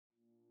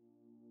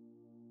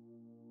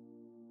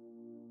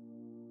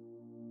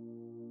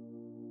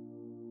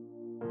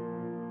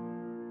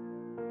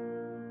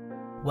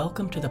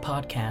Welcome to the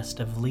podcast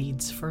of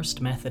Leeds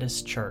First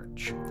Methodist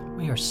Church.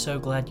 We are so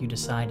glad you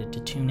decided to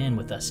tune in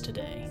with us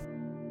today.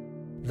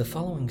 The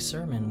following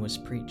sermon was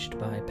preached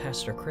by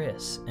Pastor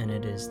Chris, and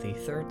it is the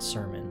third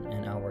sermon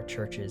in our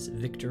church's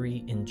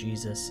Victory in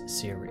Jesus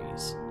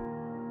series.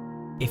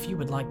 If you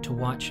would like to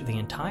watch the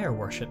entire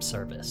worship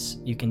service,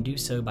 you can do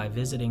so by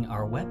visiting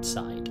our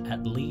website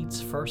at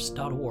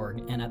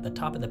leedsfirst.org, and at the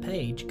top of the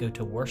page, go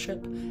to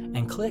Worship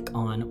and click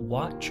on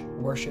Watch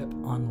Worship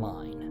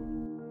Online.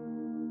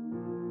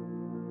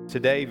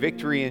 Today,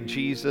 victory in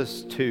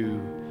Jesus to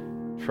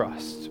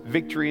trust.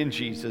 Victory in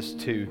Jesus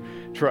to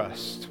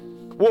trust.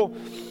 Well,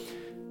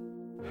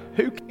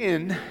 who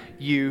can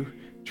you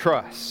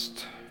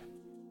trust?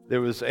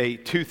 There was a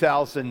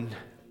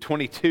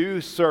 2022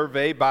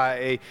 survey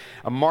by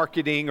a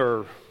marketing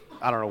or,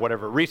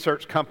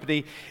 research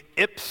company,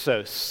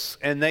 Ipsos,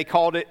 and they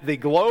called it the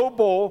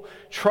Global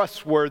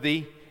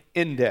Trustworthy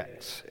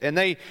Index. And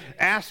they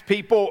asked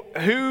people,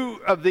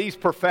 who of these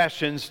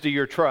professions do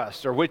you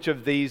trust, or which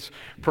of these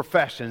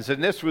professions?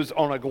 And this was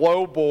on a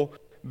global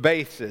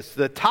basis.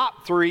 The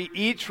top three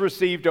each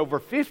received over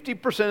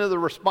 50% of the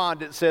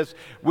respondents says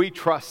we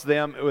trust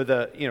them with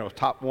a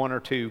top one or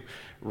two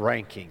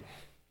ranking.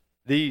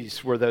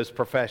 These were those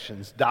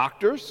professions: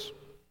 doctors,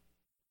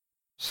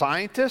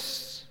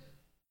 scientists,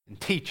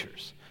 and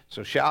teachers.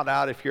 So shout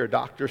out if you're a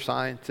doctor,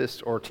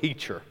 scientist, or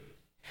teacher.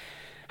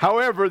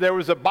 However, there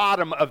was a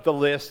bottom of the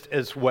list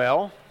as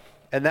well,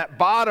 and that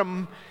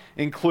bottom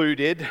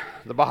included,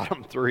 the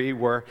bottom three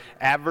were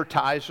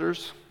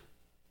advertisers,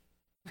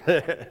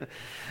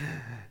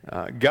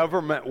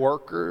 government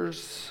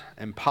workers,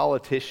 and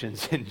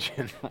politicians in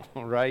general,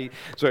 right?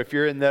 So if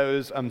you're in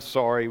those, I'm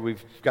sorry,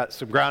 we've got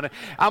some ground.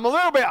 I'm a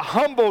little bit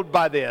humbled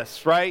by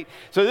this, right?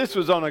 So this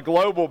was on a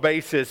global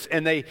basis,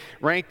 and they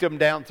ranked them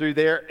down through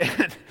there.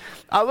 And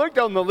I looked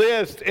on the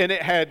list, and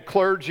it had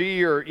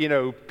clergy or,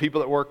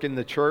 people that work in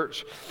the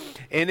church,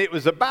 and it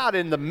was about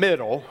in the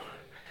middle,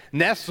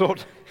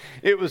 nestled.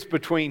 It was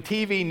between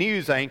TV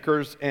news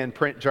anchors and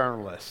print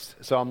journalists.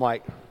 So I'm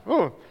like,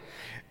 oh.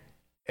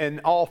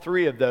 And all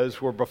three of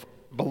those were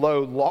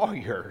below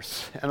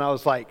lawyers. And I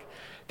was like,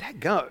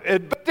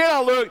 dadgum. But then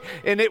I looked,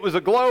 and it was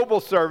a global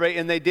survey,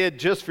 and they did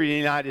just for the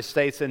United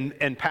States,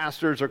 and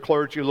pastors or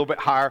clergy a little bit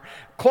higher,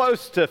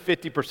 close to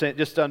 50%,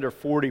 just under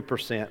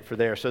 40% for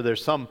there. So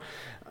there's some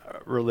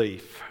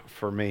relief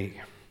for me.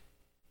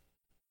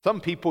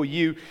 Some people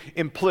you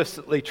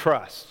implicitly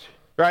trust,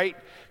 right?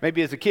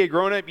 Maybe as a kid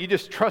growing up, you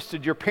just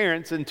trusted your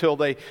parents until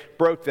they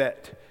broke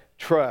that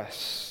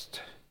trust.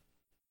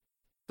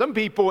 Some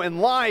people in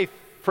life,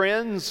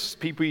 friends,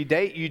 people you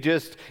date, you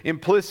just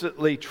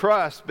implicitly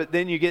trust, but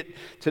then you get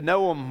to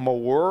know them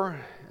more,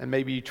 and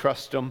maybe you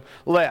trust them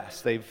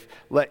less. They've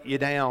let you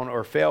down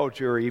or failed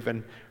you or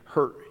even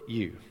hurt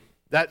you.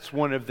 That's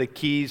one of the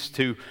keys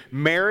to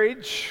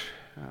marriage.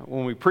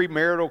 When we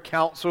premarital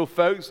counsel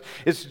folks,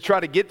 is to try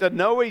to get to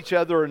know each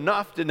other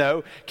enough to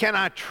know, can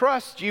I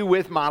trust you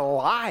with my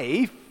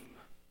life?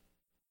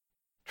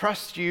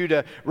 Trust you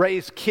to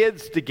raise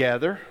kids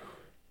together?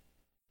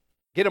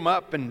 Get them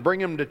up and bring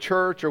them to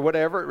church or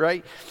whatever,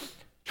 right?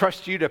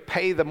 Trust you to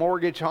pay the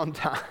mortgage on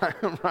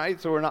time,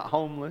 right? So we're not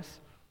homeless.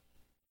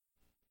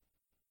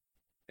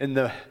 In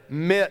the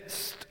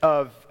midst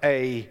of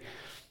a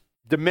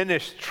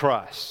diminished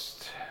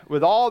trust,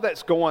 with all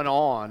that's going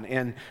on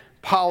in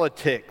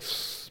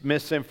politics,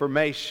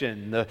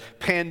 misinformation, the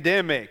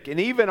pandemic, and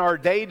even our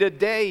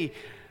day-to-day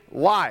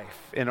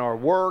life in our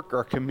work,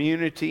 our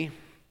community,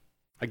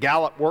 a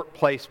Gallup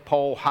workplace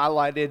poll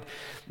highlighted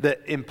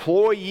that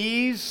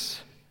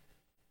employees,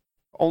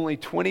 only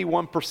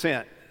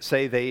 21%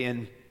 say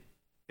they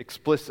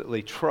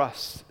explicitly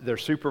trust their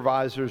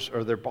supervisors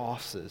or their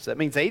bosses. That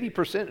means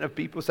 80% of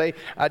people say,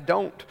 I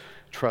don't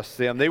trust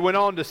them. They went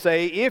on to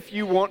say, if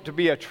you want to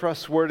be a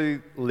trustworthy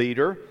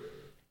leader,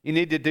 you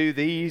need to do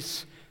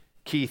these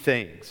key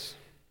things.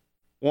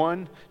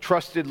 1,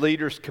 trusted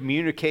leaders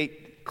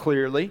communicate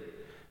clearly.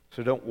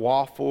 So don't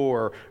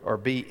waffle or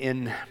be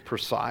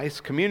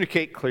imprecise.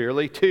 Communicate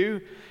clearly. 2,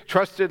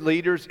 trusted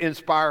leaders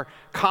inspire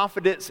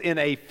confidence in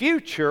a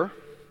future.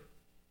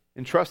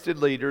 And trusted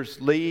leaders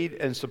lead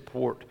and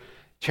support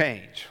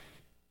change.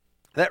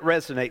 That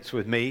resonates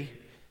with me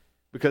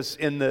because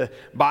in the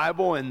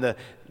Bible and the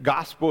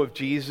gospel of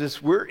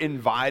Jesus, we're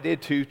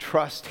invited to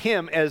trust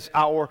Him as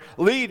our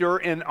leader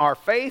in our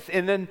faith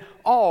and in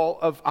all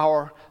of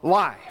our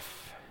life.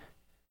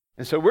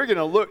 And so we're going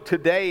to look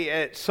today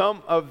at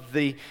some of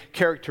the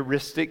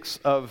characteristics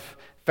of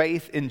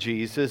faith in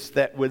Jesus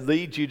that would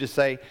lead you to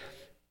say,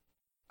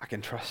 I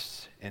can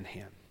trust in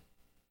Him.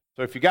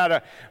 So if you got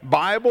a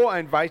Bible, I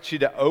invite you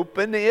to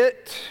open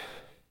it.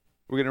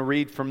 We're going to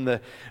read from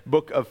the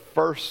book of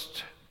 1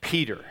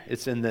 Peter.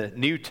 It's in the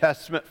New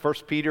Testament, 1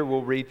 Peter.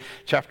 We'll read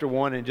chapter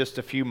 1 in just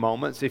a few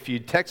moments. If you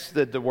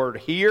texted the word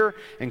 "here"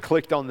 and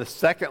clicked on the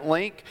second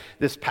link,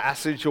 this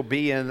passage will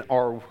be in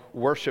our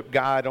worship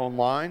guide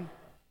online.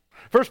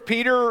 1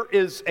 Peter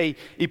is an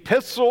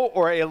epistle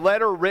or a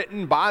letter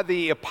written by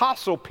the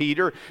Apostle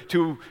Peter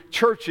to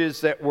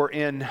churches that were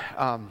in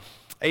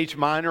Asia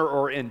Minor,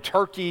 or in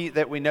Turkey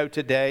that we know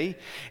today.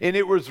 And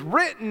it was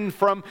written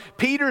from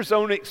Peter's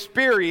own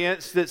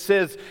experience that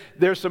says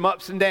there's some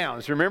ups and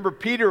downs. Remember,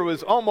 Peter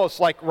was almost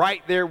like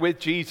right there with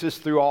Jesus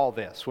through all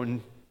this.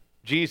 When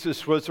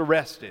Jesus was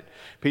arrested,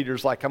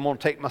 Peter's like, I'm going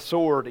to take my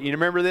sword. You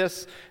remember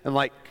this? And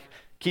like,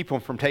 keep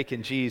him from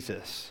taking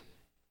Jesus.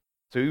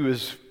 So he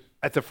was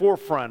at the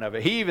forefront of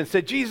it. He even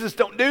said, Jesus,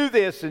 don't do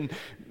this. And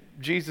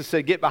Jesus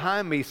said, get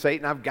behind me,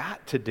 Satan. I've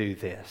got to do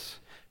this.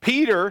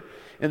 Peter,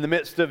 in the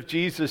midst of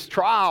Jesus'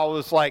 trial,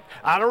 was like,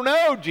 I don't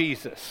know,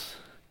 Jesus.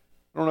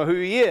 I don't know who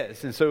he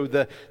is. And so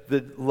the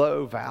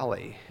low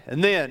valley.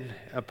 And then,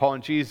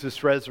 upon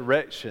Jesus'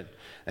 resurrection,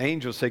 the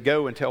angel said,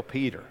 go and tell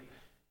Peter.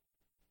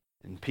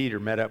 And Peter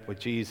met up with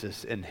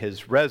Jesus in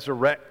his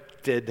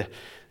resurrected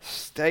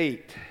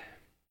state.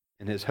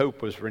 And his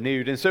hope was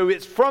renewed. And so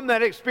it's from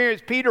that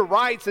experience Peter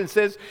writes and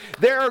says,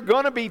 there are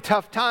going to be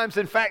tough times.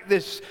 In fact,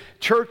 this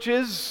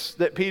churches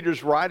that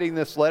Peter's writing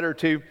this letter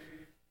to,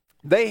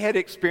 they had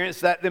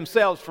experienced that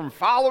themselves from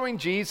following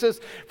Jesus,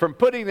 from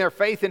putting their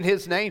faith in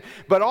his name,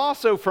 but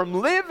also from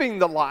living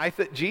the life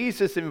that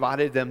Jesus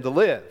invited them to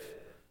live.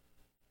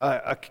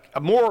 A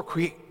moral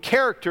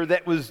character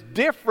that was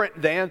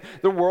different than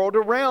the world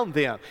around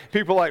them.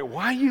 People are like,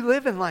 why are you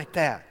living like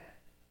that?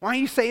 Why are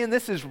you saying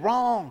this is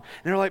wrong?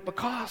 And they're like,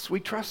 because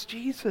we trust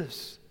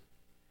Jesus.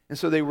 And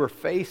so they were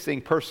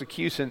facing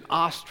persecution,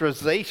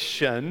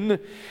 ostracization.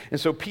 And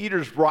so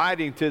Peter's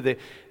writing to the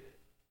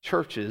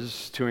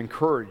churches to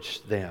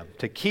encourage them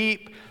to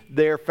keep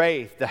their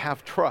faith, to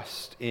have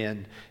trust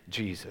in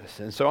Jesus.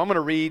 And so I'm going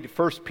to read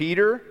 1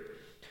 Peter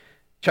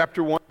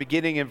chapter 1,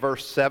 beginning in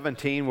verse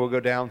 17. We'll go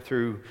down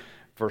through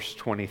verse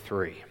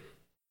 23.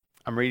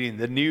 I'm reading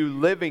the New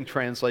Living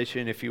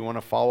Translation if you want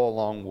to follow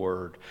along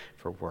word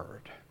for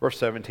word. Verse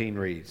 17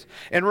 reads,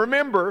 and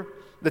remember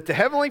that the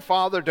Heavenly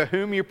Father to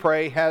whom you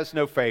pray has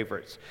no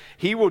favorites.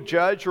 He will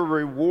judge or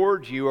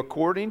reward you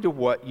according to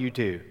what you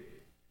do.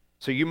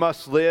 So you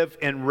must live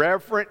in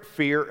reverent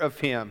fear of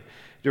Him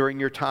during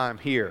your time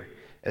here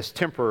as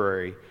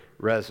temporary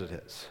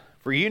residents.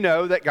 For you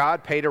know that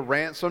God paid a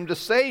ransom to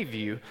save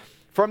you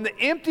from the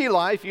empty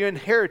life you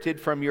inherited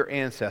from your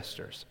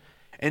ancestors.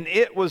 And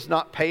it was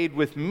not paid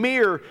with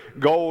mere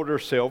gold or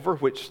silver,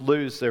 which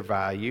lose their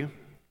value.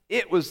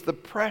 It was the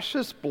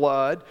precious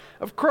blood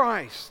of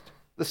Christ,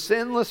 the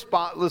sinless,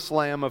 spotless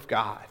Lamb of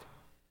God.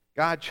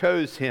 God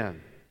chose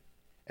Him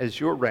as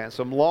your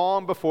ransom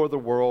long before the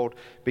world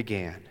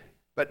began.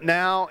 But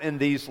now in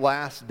these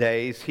last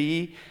days,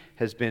 He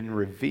has been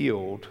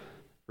revealed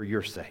for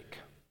your sake.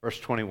 Verse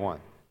 21.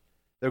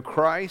 Through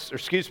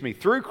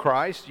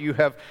Christ, you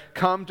have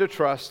come to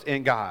trust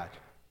in God.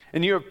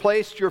 And you have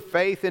placed your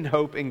faith and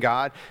hope in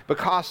God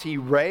because He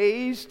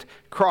raised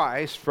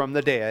Christ from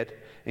the dead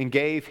and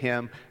gave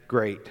Him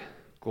great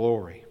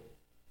glory.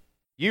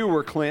 You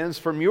were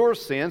cleansed from your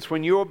sins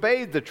when you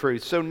obeyed the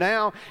truth. So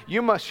now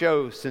you must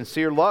show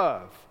sincere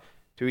love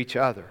to each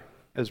other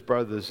as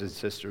brothers and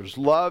sisters.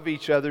 Love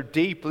each other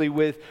deeply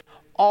with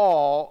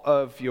all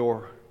of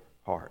your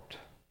heart.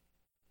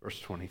 Verse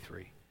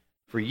 23.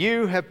 For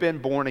you have been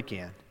born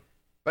again,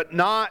 but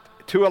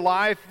not to a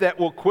life that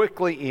will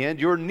quickly end.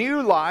 Your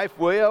new life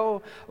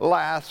will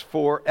last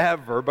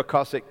forever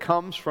because it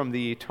comes from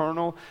the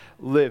eternal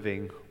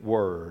living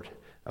Word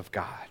of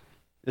God.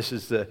 This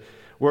is the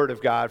Word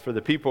of God for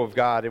the people of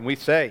God, and we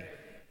say,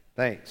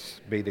 thanks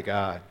be to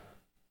God.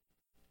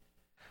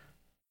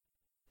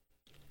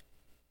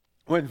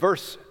 In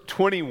verse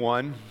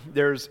 21,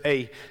 there's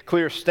a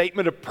clear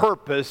statement of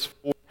purpose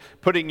for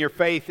putting your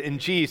faith in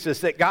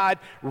Jesus, that God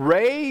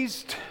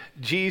raised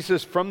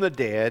Jesus from the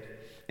dead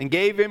and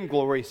gave Him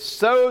glory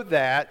so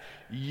that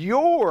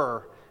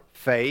your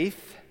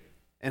faith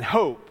and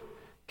hope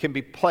can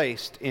be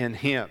placed in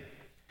Him.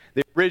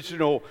 The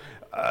original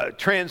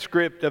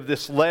transcript of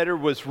this letter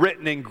was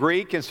written in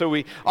Greek, and so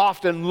we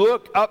often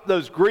look up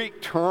those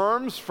Greek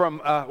terms from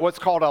what's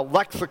called a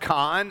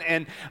lexicon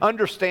and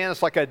understand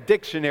it's like a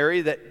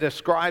dictionary that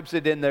describes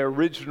it in the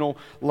original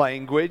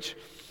language.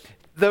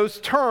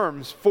 Those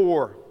terms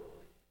for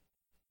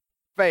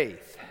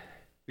faith,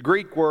 the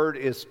Greek word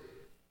is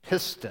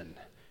piston.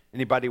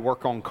 Anybody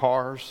work on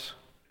cars?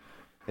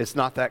 It's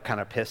not that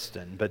kind of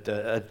piston, but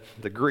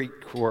the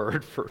Greek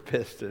word for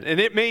piston. And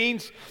it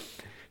means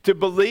to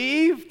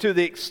believe to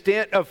the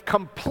extent of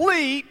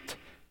complete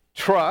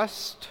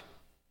trust,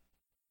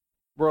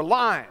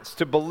 reliance,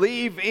 to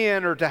believe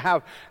in or to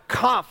have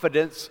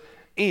confidence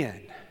in.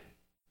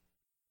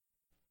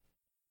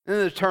 And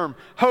the term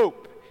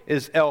hope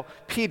is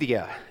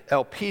elpidia.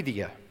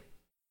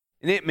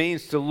 And it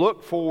means to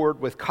look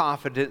forward with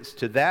confidence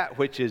to that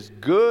which is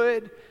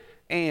good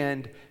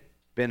and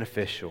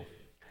beneficial.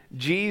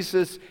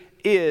 Jesus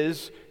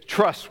is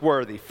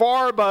trustworthy,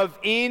 far above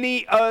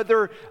any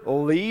other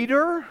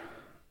leader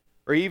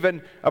or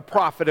even a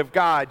prophet of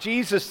God.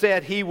 Jesus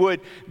said He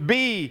would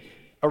be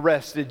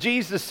arrested.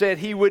 Jesus said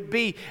He would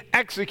be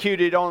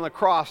executed on the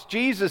cross.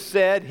 Jesus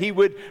said He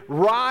would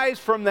rise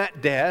from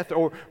that death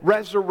or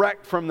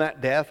resurrect from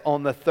that death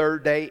on the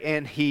third day,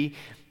 and He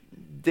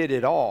did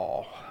it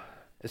all.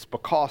 It's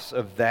because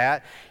of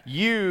that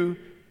you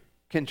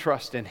can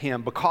trust in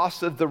Him.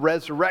 Because of the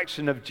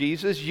resurrection of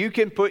Jesus, you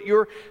can put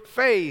your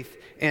faith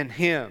in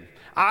Him.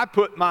 I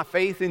put my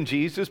faith in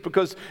Jesus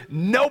because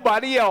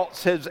nobody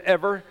else has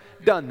ever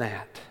done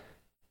that.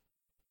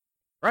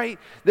 Right?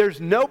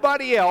 There's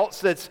nobody else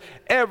that's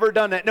ever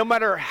done that. No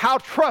matter how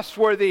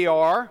trustworthy they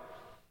are,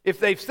 if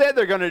they've said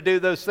they're going to do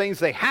those things,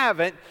 they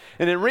haven't.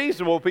 And then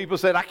reasonable people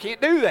said, I can't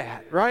do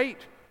that, right?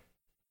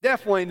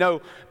 Definitely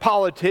no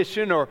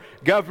politician or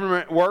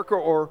government worker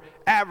or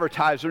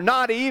advertiser,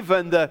 not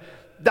even the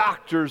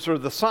doctors or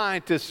the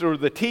scientists or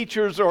the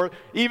teachers or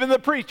even the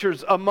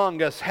preachers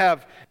among us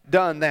have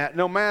done that.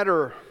 No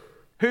matter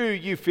who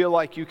you feel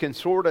like you can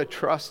sort of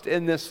trust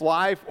in this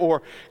life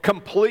or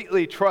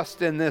completely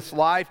trust in this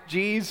life,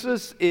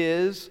 Jesus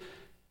is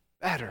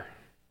better.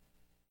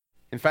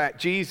 In fact,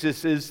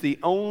 Jesus is the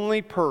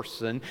only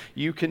person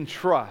you can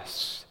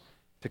trust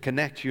to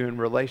connect you in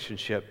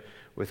relationship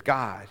with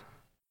God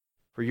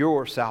for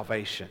your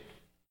salvation.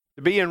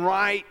 To be in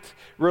right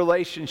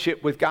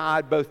relationship with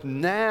God both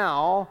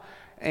now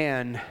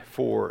and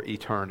for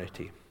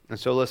eternity. And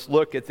so let's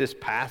look at this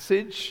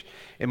passage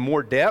in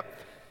more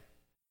depth.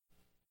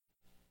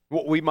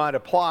 What we might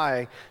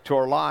apply to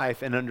our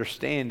life and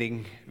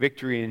understanding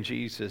victory in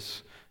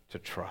Jesus to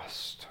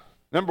trust.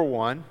 Number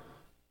one,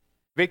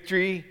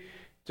 victory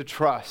to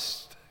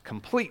trust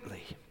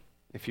completely.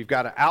 If you've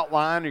got an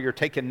outline or you're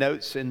taking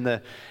notes in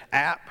the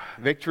app,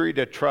 victory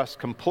to trust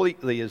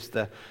completely is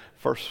the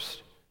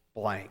first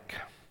blank.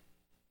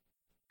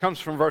 Comes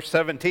from verse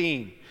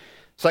 17.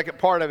 Second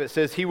part of it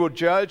says, He will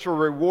judge or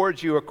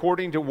reward you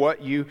according to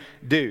what you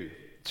do.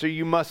 So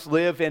you must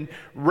live in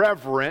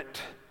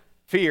reverent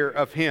fear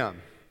of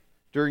Him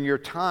during your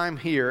time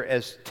here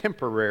as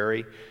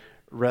temporary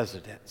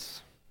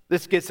residents.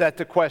 This gets at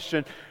the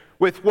question,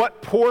 with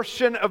what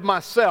portion of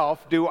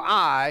myself do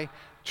I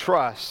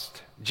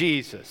trust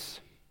Jesus?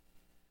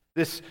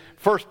 This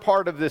first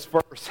part of this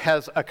verse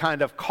has a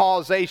kind of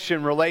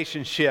causation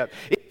relationship.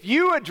 If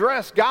you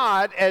address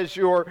God as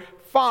your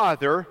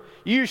Father,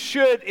 you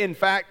should, in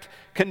fact,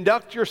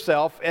 conduct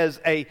yourself as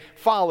a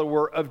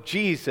follower of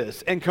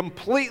Jesus and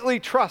completely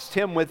trust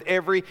Him with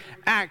every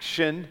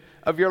action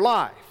of your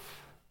life.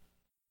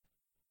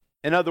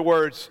 In other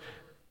words,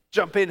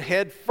 jump in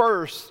head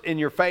first in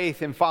your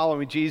faith in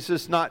following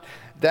Jesus, not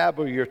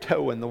dabble your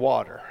toe in the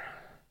water.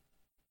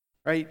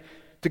 Right?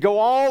 To go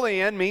all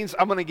in means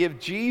I'm going to give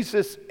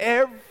Jesus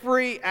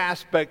every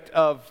aspect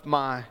of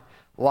my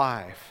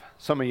life.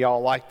 Some of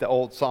y'all like the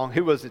old song.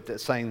 Who was it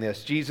that sang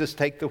this? Jesus,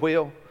 take the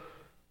wheel.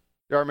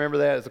 Y'all remember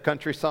that as a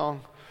country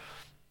song?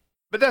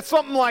 But that's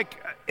something like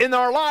in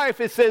our life,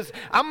 it says,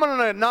 I'm going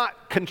to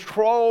not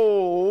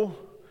control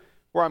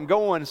where I'm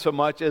going so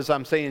much as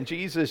I'm saying,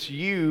 Jesus,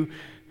 you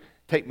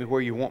take me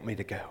where you want me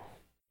to go.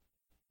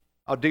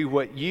 I'll do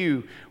what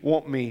you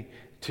want me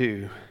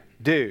to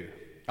do.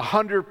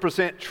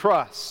 100%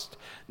 trust,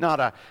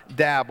 not a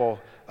dabble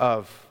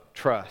of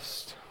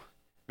trust.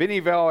 Have any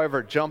of y'all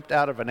ever jumped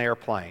out of an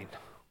airplane?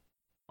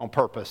 On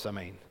purpose, I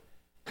mean.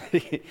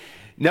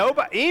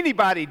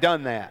 Anybody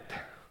done that?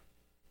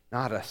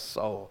 Not a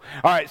soul.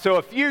 All right, so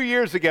a few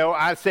years ago,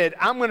 I said,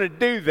 I'm going to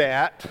do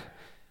that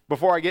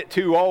before I get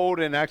too old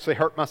and actually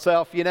hurt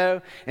myself, you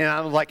know? And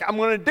I was like, I'm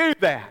going to do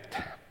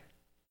that.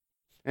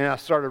 And I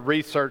started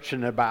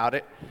researching about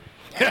it.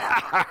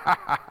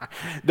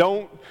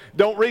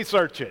 Don't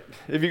research it.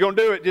 If you're going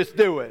to do it, just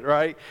do it,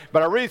 right?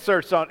 But I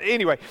researched on it.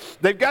 Anyway,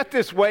 they've got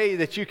this way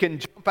that you can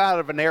jump out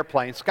of an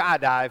airplane,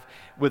 skydive,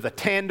 with a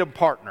tandem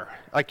partner.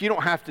 Like you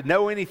don't have to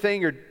know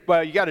anything, you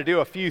got to do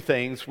a few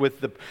things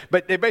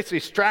but they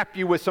basically strap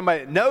you with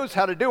somebody that knows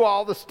how to do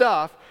all the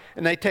stuff,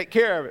 and they take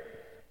care of it.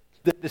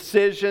 The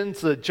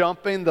decisions, the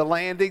jumping, the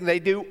landing, they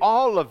do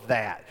all of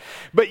that.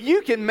 But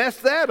you can mess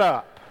that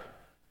up.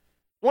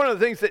 One of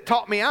the things that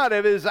taught me out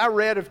of it is I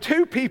read of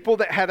 2 people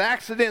that had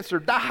accidents or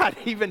died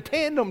even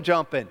tandem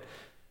jumping.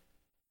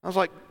 I was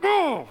like,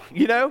 oh,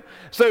 you know?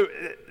 So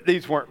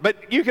these weren't.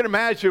 But you can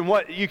imagine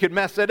what you could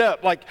mess it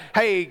up. Like,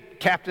 hey,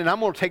 Captain, I'm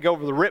going to take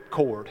over the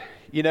ripcord.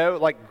 You know,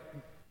 like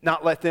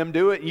not let them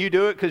do it. You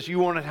do it because you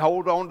want to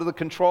hold on to the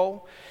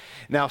control.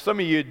 Now, some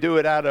of you do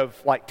it out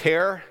of like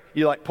terror.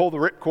 You like pull the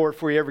ripcord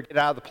before you ever get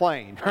out of the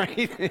plane, right?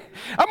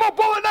 I'm going to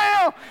pull it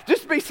now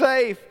just to be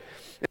safe.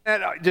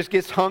 And it just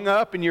gets hung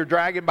up and you're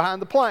dragging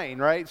behind the plane,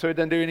 right? So it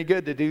doesn't do any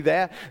good to do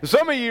that.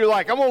 Some of you are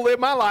like, I'm going to live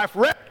my life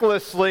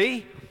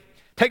recklessly,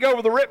 take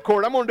over the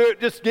ripcord. I'm going to do it,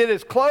 just get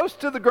as close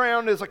to the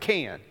ground as I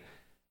can,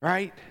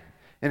 right?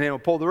 And then we'll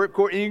pull the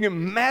ripcord, and you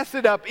can mess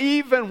it up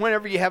even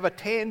whenever you have a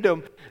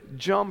tandem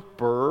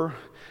jumper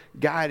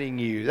guiding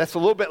you. That's a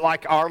little bit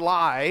like our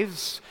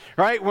lives,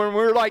 right? When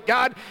we're like,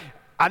 God,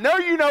 I know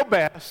you know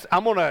best.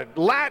 I'm going to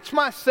latch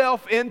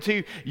myself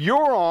into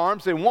your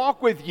arms and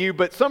walk with you,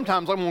 but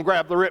sometimes I'm going to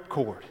grab the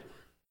ripcord.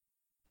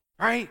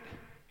 Right?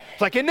 It's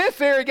like in this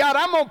area, God,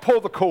 I'm going to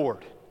pull the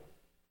cord.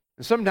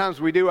 And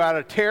sometimes we do out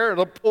of terror,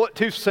 we'll pull it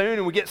too soon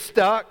and we get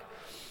stuck.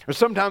 Or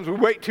sometimes we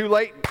wait too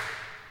late.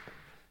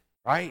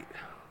 Right?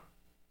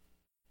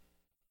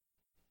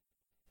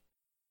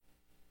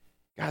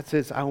 God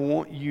says, I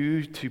want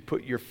you to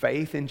put your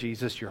faith in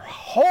Jesus, your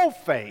whole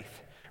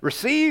faith.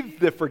 Receive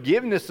the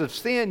forgiveness of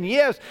sin,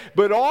 yes,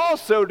 but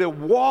also to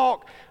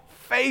walk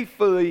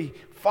faithfully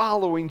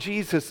following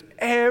Jesus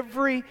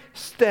every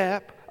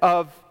step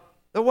of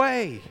the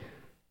way.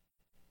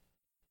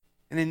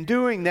 And in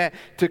doing that,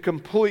 to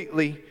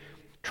completely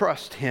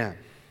trust Him.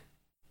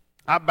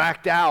 I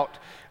backed out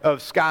of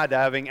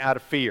skydiving out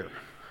of fear.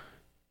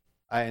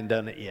 I ain't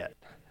done it yet.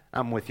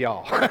 I'm with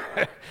y'all.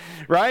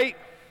 Right?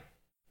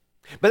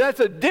 But that's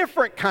a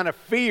different kind of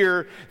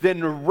fear than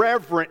the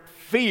reverent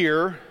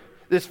fear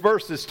this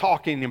verse is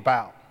talking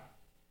about.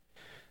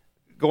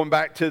 Going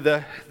back to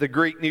the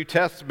Greek New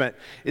Testament,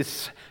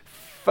 it's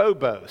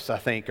phobos, I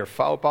think, or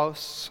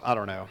phobos, I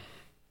don't know.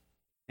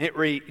 It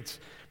reads,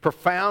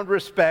 profound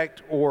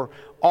respect or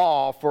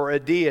awe for a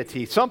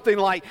deity. Something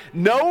like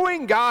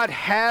knowing God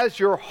has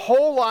your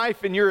whole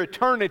life and your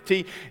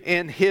eternity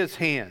in His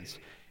hands.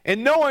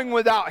 And knowing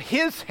without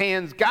His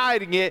hands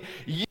guiding it,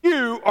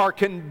 you are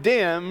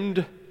condemned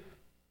to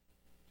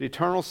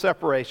eternal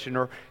separation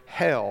or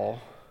hell.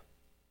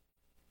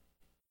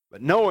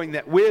 But knowing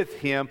that with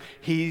Him,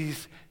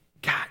 He's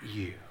got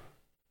you.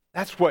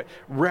 That's what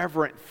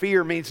reverent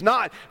fear means.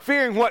 Not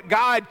fearing what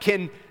God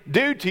can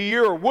do to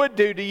you or would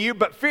do to you,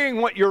 but fearing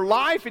what your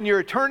life and your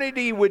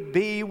eternity would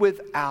be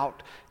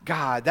without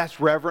God. That's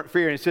reverent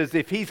fear. And it says,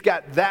 if He's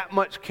got that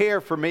much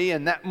care for me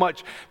and that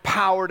much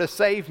power to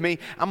save me,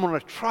 I'm going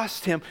to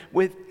trust Him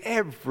with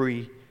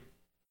every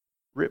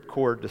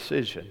ripcord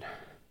decision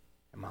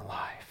in my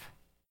life.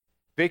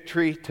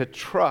 Victory to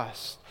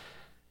trust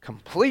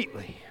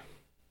completely.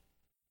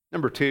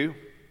 Number 2,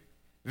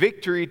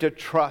 victory to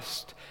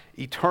trust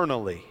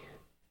eternally.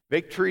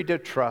 Victory to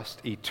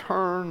trust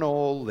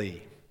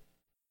eternally.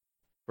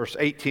 Verse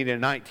 18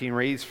 and 19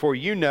 reads, for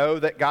you know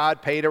that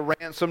God paid a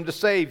ransom to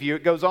save you.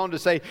 It goes on to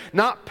say,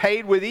 not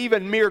paid with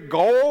even mere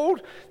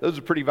gold, those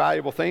are pretty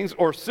valuable things,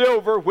 or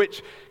silver,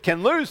 which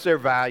can lose their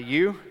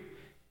value.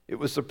 It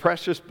was the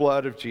precious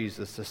blood of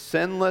Jesus, the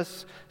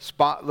sinless,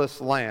 spotless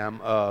Lamb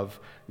of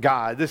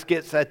God. This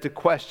gets at the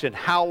question,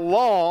 how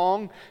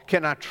long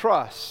can I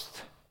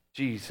trust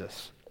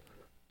Jesus?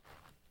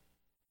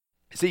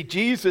 See,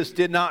 Jesus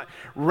did not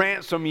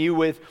ransom you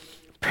with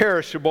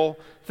perishable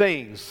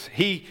things.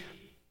 He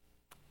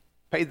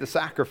paid the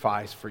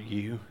sacrifice for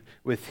you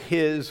with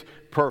His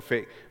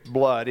perfect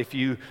blood. If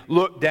you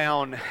look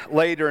down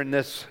later in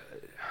this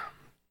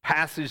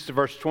passage to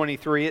verse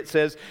 23, it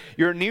says,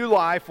 your new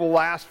life will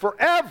last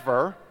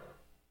forever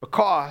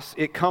because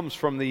it comes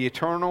from the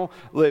eternal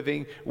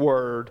living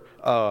Word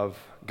of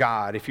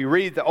God. If you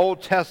read the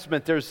Old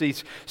Testament, there's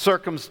these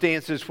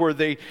circumstances where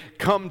they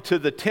come to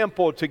the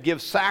temple to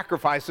give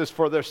sacrifices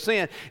for their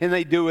sin, and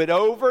they do it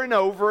over and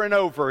over and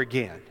over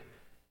again,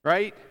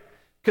 right?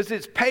 Because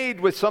it's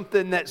paid with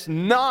something that's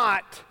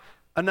not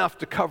enough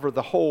to cover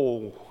the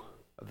whole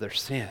of their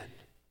sin.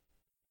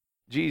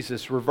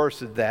 Jesus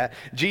reverses that.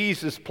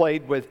 Jesus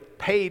paid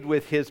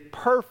with His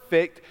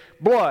perfect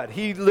blood.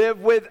 He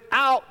lived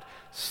without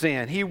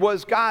sin. He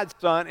was God's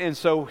Son, and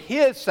so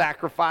His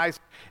sacrifice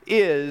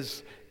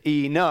is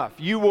enough.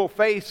 You will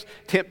face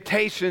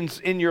temptations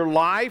in your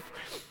life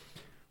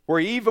where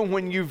even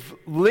when you've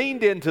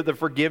leaned into the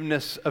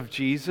forgiveness of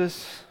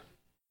Jesus,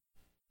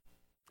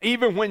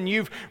 even when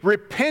you've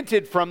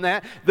repented from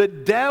that, the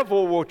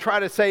devil will try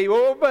to say,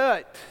 oh,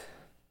 but.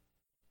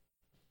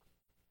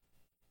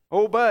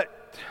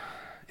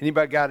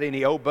 Anybody got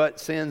any oh, but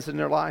sins in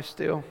their life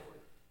still?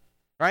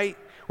 Right?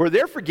 Where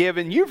they're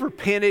forgiven, you've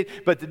repented,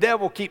 but the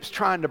devil keeps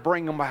trying to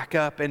bring them back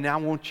up. And I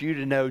want you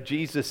to know,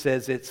 Jesus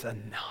says it's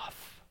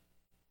enough.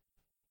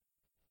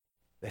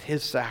 That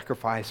His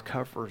sacrifice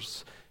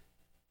covers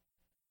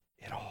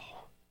it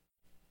all.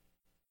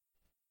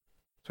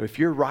 So if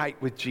you're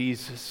right with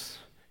Jesus,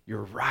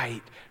 you're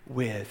right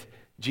with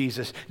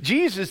Jesus.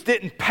 Jesus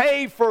didn't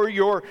pay for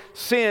your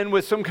sin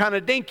with some kind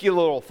of dinky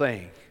little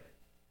thing.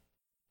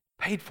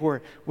 Paid for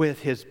it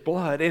with His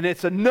blood. And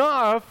it's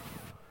enough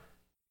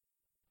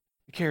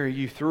to carry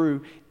you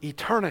through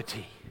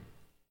eternity.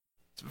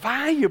 It's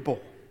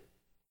valuable.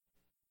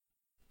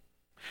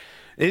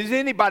 Does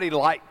anybody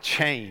like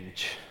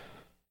change?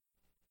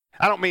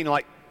 I don't mean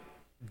like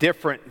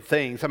different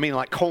things. I mean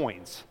like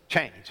coins,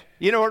 change.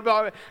 You know what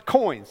about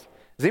coins?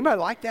 Does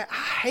anybody like that? I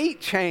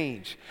hate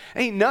change.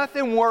 Ain't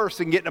nothing worse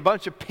than getting a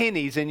bunch of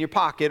pennies in your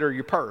pocket or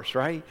your purse,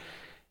 right?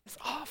 It's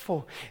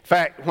awful. In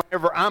fact,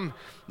 whenever I'm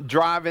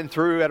driving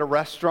through at a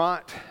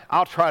restaurant,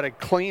 I'll try to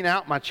clean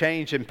out my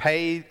change and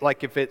pay.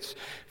 Like if it's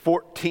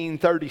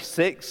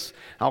 $14.36,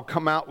 I'll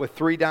come out with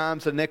 3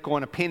 dimes, a nickel,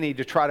 and a penny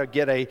to try to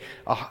get a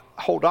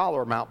whole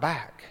dollar amount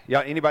back.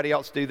 Yeah, anybody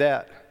else do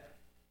that?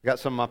 I got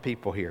some of my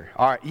people here.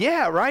 All right,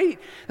 yeah, right?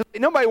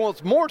 Nobody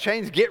wants more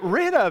change. Get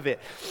rid of it.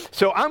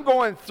 So I'm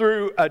going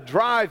through a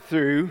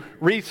drive-through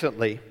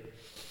recently,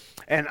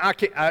 and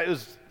it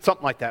was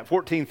something like that,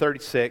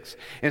 $14.36.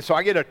 And so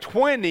I get a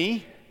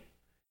 20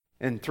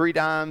 and 3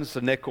 dimes,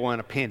 a nickel, and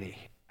a penny.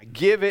 I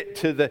give it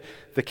to the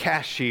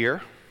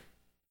cashier.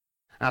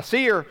 I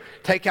see her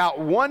take out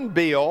one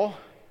bill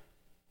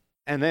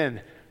and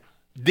then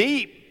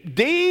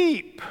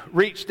deep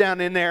reach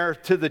down in there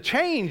to the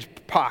change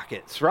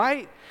pockets,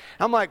 right?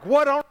 I'm like,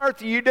 what on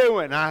earth are you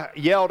doing? I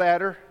yelled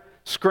at her,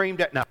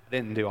 screamed at, no, I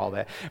didn't do all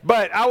that.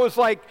 But I was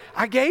like,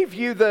 I gave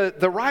you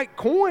the right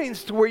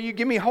coins to where you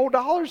give me whole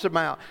dollars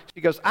amount.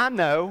 She goes, I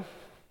know.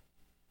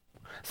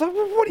 So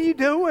well, what are you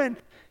doing?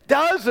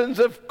 Dozens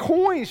of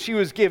coins she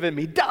was giving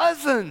me,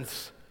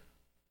 dozens.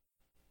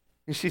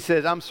 And she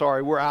says, I'm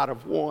sorry, we're out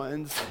of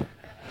ones.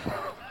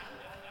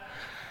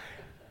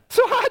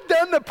 So I'd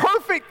done the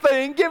perfect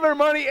thing, giving her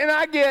money, and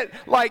I get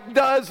like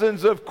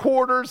dozens of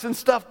quarters and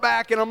stuff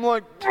back, and I'm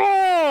like,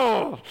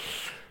 oh,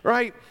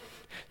 right?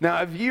 Now,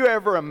 have you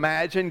ever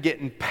imagined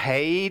getting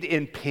paid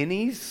in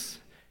pennies?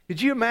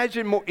 Could you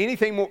imagine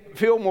anything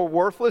feel more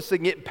worthless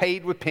than getting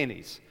paid with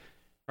pennies,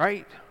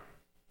 right?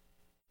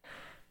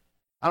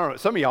 I don't know,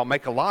 some of y'all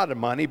make a lot of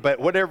money, but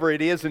whatever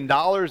it is in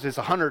dollars is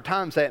 100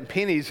 times that in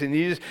pennies, and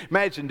you just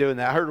imagine doing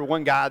that. I heard of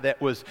one guy that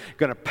was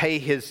going to pay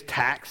his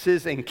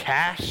taxes in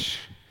cash.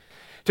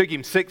 Took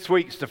him 6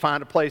 weeks to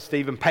find a place to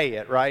even pay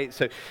it, right?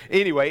 So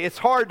anyway, it's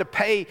hard to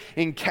pay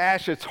in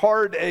cash. It's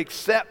hard to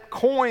accept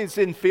coins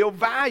and feel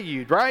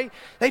valued, right?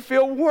 They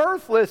feel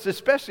worthless,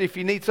 especially if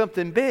you need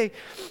something big.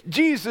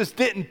 Jesus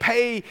didn't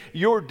pay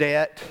your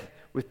debt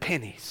with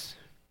pennies.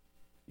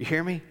 You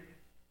hear me?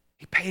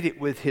 He paid it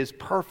with his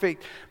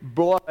perfect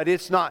blood.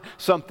 It's not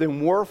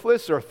something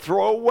worthless or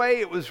throwaway.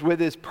 It was with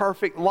his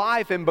perfect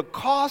life. And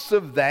because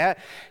of that,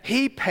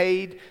 he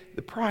paid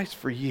the price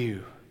for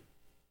you.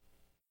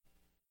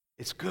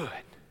 It's good.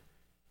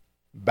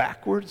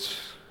 Backwards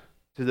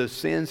to those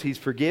sins he's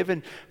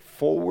forgiven,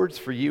 forwards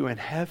for you in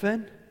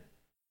heaven.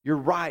 You're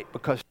right,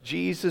 because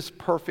Jesus'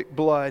 perfect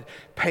blood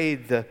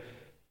paid the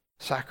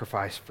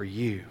sacrifice for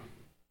you.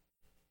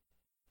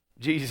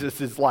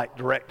 Jesus is like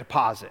direct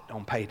deposit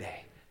on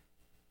payday,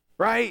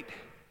 right?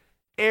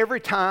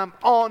 Every time,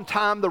 on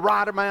time, the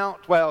right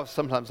amount. Well,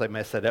 sometimes they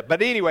mess that up.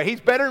 But anyway,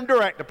 he's better than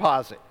direct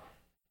deposit.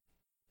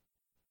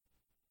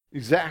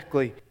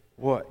 Exactly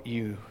what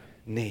you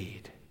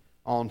need.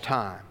 On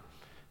time,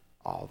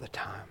 all the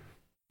time.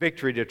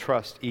 Victory to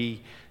trust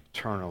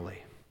eternally.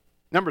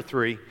 Number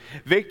 3,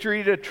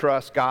 victory to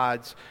trust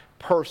God's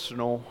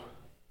personal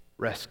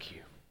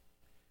rescue.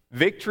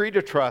 Victory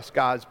to trust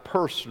God's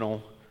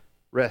personal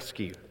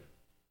rescue.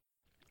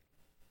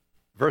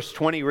 Verse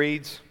 20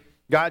 reads,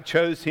 God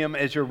chose him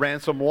as your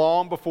ransom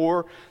long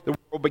before the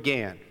world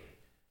began.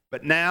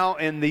 But now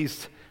in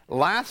these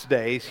last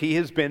days, he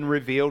has been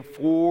revealed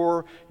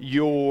for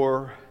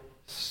your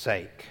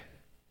sake.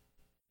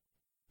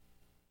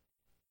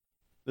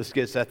 This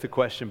gets at the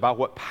question, by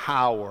what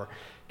power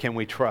can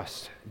we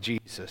trust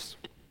Jesus?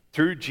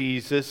 Through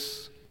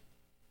Jesus,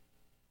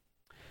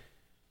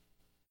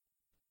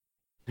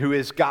 who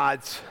is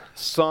God's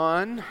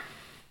Son.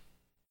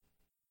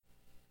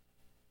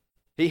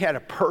 He had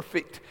a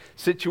perfect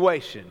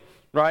situation,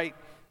 right?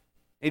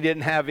 He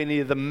didn't have any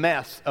of the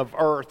mess of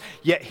earth,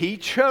 yet he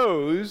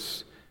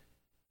chose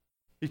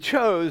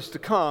to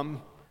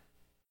come,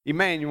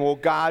 Emmanuel,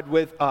 God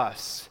with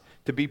us,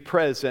 to be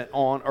present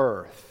on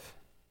earth.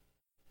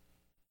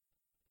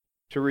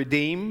 To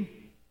redeem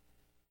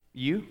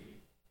you,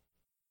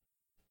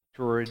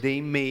 to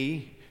redeem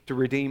me, to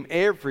redeem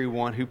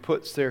everyone who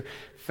puts their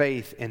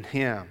faith in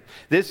him.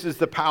 This is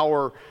the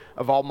power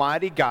of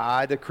Almighty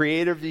God, the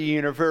creator of the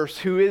universe,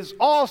 who is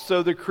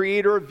also the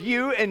creator of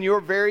you and your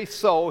very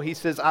soul. He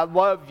says, I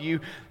love you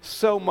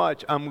so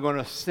much, I'm going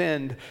to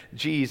send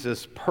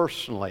Jesus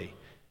personally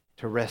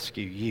to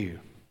rescue you.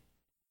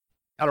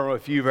 I don't know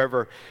if you've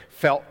ever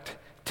felt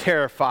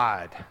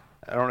terrified.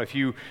 I don't know if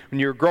you, when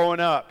you were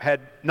growing up,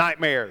 had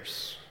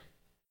nightmares,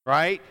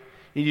 right?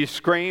 And you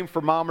screamed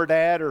for mom or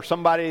dad or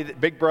somebody,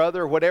 big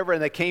brother or whatever,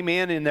 and they came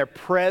in and their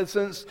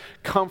presence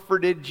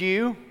comforted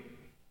you. Have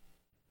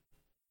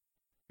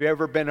you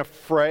ever been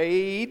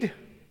afraid?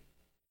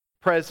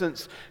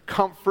 Presence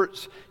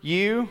comforts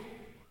you.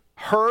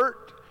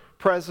 Hurt?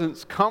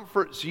 Presence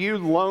comforts you.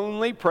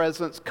 Lonely?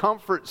 Presence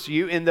comforts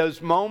you in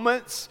those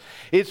moments.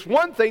 It's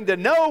one thing to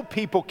know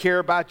people care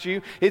about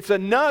you. It's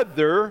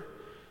another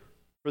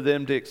for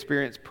them to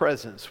experience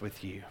presence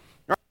with you.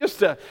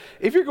 Just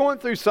if you're going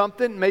through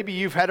something, maybe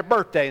you've had a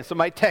birthday and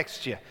somebody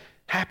texts you,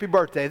 happy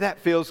birthday, that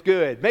feels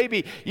good.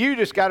 Maybe you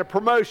just got a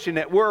promotion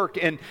at work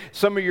and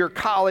some of your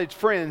college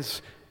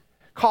friends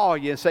call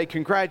you and say,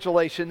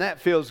 congratulations, that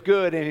feels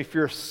good. And if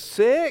you're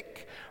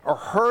sick or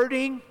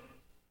hurting,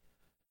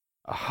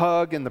 a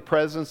hug in the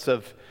presence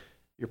of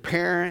your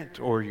parent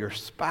or your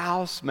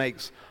spouse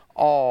makes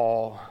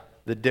all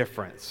the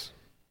difference.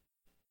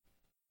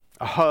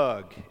 A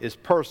hug is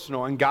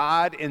personal, and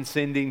God, in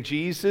sending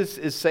Jesus,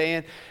 is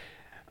saying,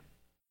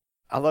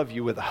 I love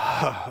you with a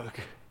hug,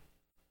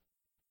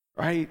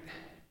 right?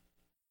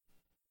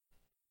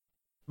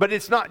 But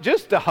it's not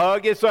just a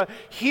hug, it's a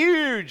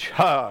huge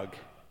hug,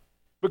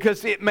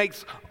 because it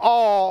makes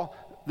all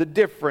the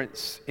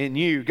difference in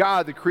you.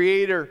 God, the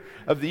creator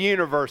of the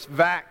universe,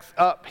 backs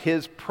up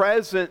his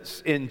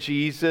presence in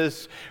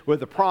Jesus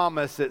with a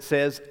promise that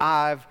says,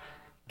 I've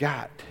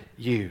got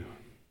you.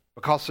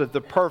 because of the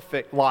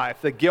perfect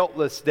life, the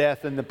guiltless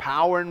death, and the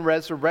power and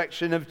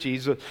resurrection of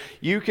Jesus,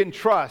 you can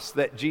trust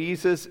that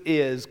Jesus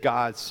is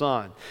God's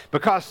Son.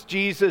 Because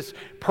Jesus'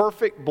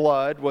 perfect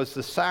blood was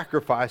the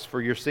sacrifice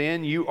for your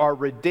sin, you are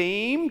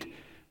redeemed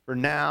for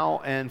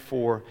now and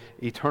for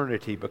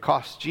eternity.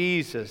 Because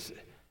Jesus,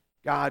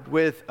 God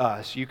with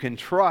us, you can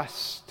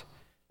trust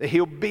that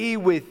He'll be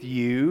with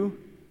you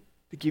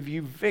to give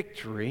you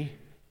victory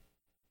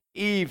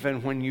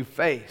even when you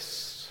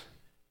face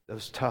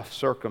those tough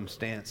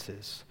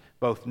circumstances,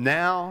 both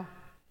now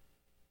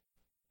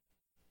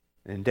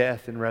and in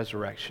death and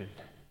resurrection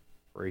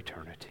for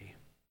eternity.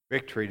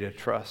 Victory to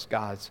trust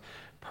God's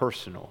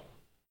personal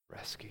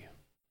rescue.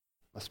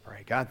 Let's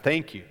pray. God,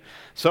 thank you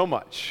so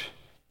much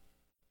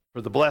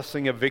for the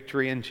blessing of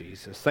victory in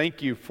Jesus.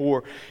 Thank you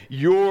for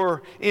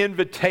your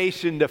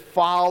invitation to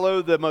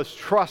follow the most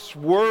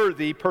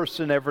trustworthy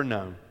person ever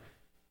known.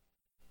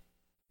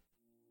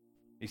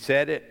 He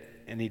said it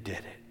and He did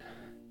it.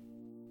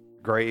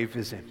 Grave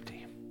is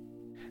empty.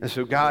 And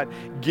so God,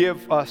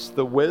 give us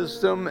the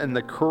wisdom and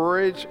the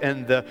courage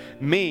and the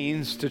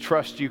means to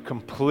trust you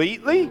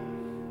completely,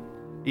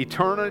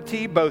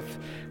 eternity, both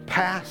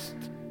past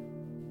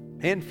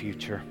and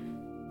future,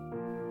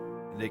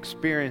 and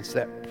experience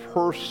that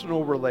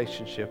personal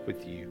relationship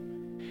with you.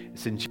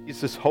 It's in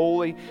Jesus'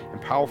 holy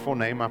and powerful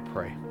name I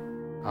pray.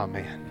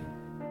 Amen.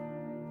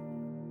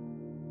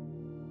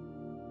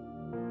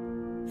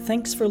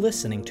 Thanks for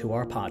listening to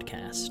our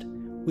podcast.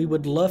 We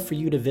would love for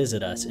you to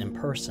visit us in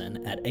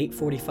person at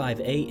 8:45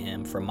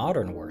 a.m. for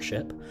modern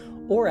worship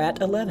or at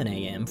 11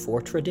 a.m.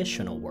 for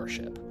traditional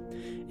worship.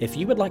 If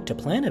you would like to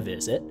plan a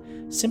visit,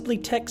 simply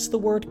text the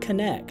word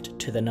CONNECT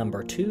to the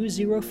number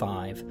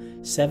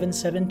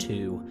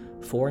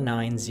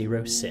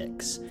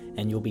 205-772-4906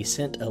 and you'll be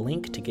sent a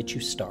link to get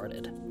you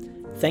started.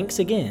 Thanks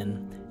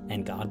again,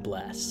 and God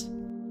bless.